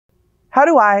How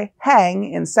do I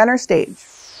hang in center stage?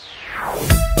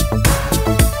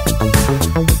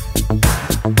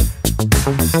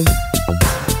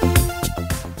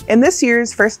 In this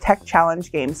year's first tech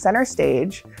challenge game, Center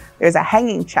Stage, there's a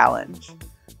hanging challenge.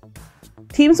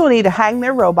 Teams will need to hang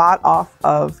their robot off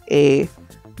of a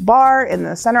bar in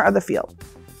the center of the field.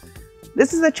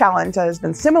 This is a challenge that has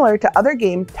been similar to other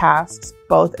game tasks,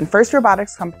 both in First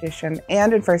Robotics Competition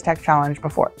and in First Tech Challenge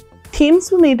before.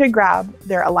 Teams will need to grab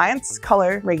their Alliance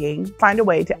color rigging, find a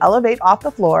way to elevate off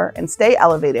the floor and stay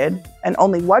elevated, and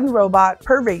only one robot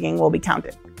per rigging will be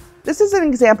counted. This is an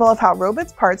example of how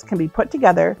Robits parts can be put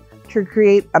together to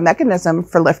create a mechanism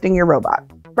for lifting your robot.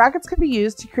 Brackets can be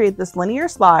used to create this linear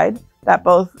slide that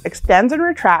both extends and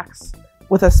retracts,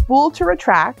 with a spool to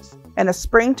retract and a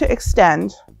spring to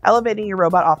extend, elevating your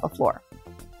robot off the floor.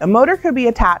 A motor could be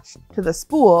attached to the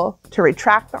spool to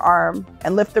retract the arm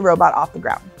and lift the robot off the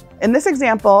ground. In this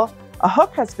example, a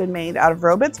hook has been made out of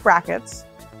Robits brackets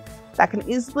that can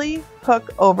easily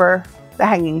hook over the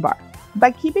hanging bar.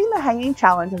 By keeping the hanging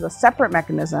challenge as a separate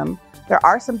mechanism, there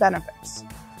are some benefits.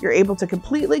 You're able to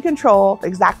completely control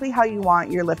exactly how you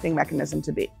want your lifting mechanism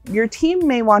to be. Your team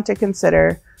may want to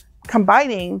consider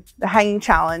combining the hanging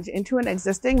challenge into an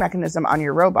existing mechanism on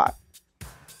your robot.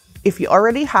 If you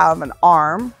already have an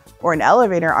arm or an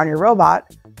elevator on your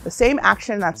robot, the same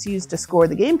action that's used to score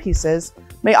the game pieces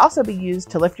may also be used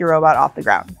to lift your robot off the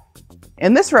ground.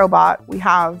 In this robot, we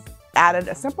have added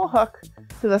a simple hook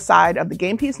to the side of the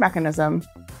game piece mechanism,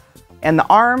 and the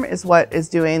arm is what is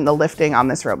doing the lifting on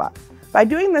this robot. By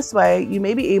doing this way, you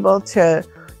may be able to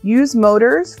use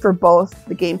motors for both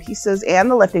the game pieces and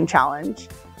the lifting challenge,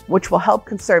 which will help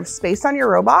conserve space on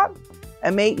your robot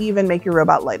and may even make your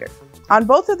robot lighter. On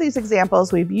both of these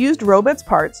examples, we've used Robits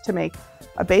parts to make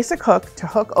a basic hook to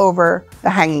hook over the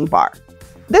hanging bar.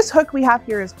 This hook we have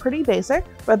here is pretty basic,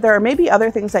 but there are maybe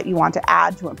other things that you want to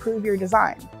add to improve your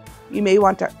design. You may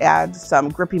want to add some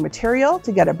grippy material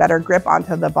to get a better grip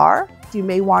onto the bar. You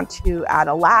may want to add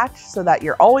a latch so that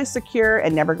you're always secure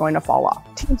and never going to fall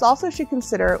off. Teams also should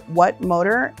consider what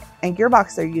motor and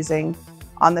gearbox they're using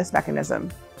on this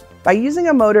mechanism. By using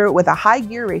a motor with a high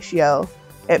gear ratio,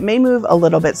 it may move a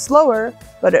little bit slower,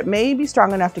 but it may be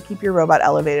strong enough to keep your robot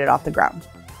elevated off the ground.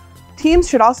 Teams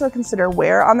should also consider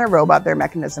where on their robot their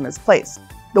mechanism is placed.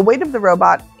 The weight of the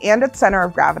robot and its center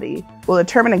of gravity will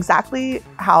determine exactly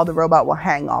how the robot will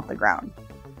hang off the ground.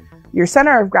 Your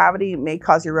center of gravity may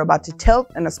cause your robot to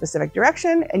tilt in a specific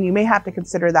direction, and you may have to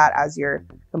consider that as you're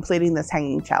completing this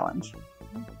hanging challenge.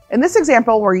 In this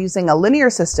example, we're using a linear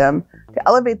system to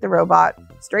elevate the robot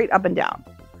straight up and down.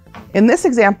 In this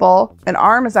example, an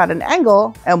arm is at an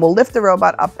angle and will lift the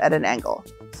robot up at an angle.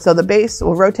 So the base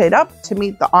will rotate up to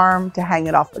meet the arm to hang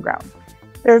it off the ground.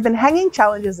 There have been hanging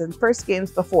challenges in first games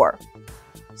before,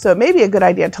 so it may be a good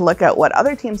idea to look at what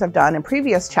other teams have done in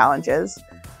previous challenges,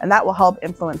 and that will help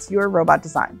influence your robot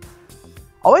design.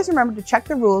 Always remember to check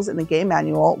the rules in the game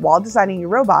manual while designing your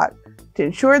robot to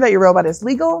ensure that your robot is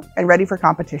legal and ready for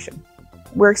competition.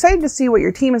 We're excited to see what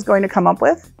your team is going to come up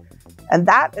with, and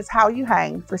that is how you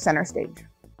hang for Center Stage.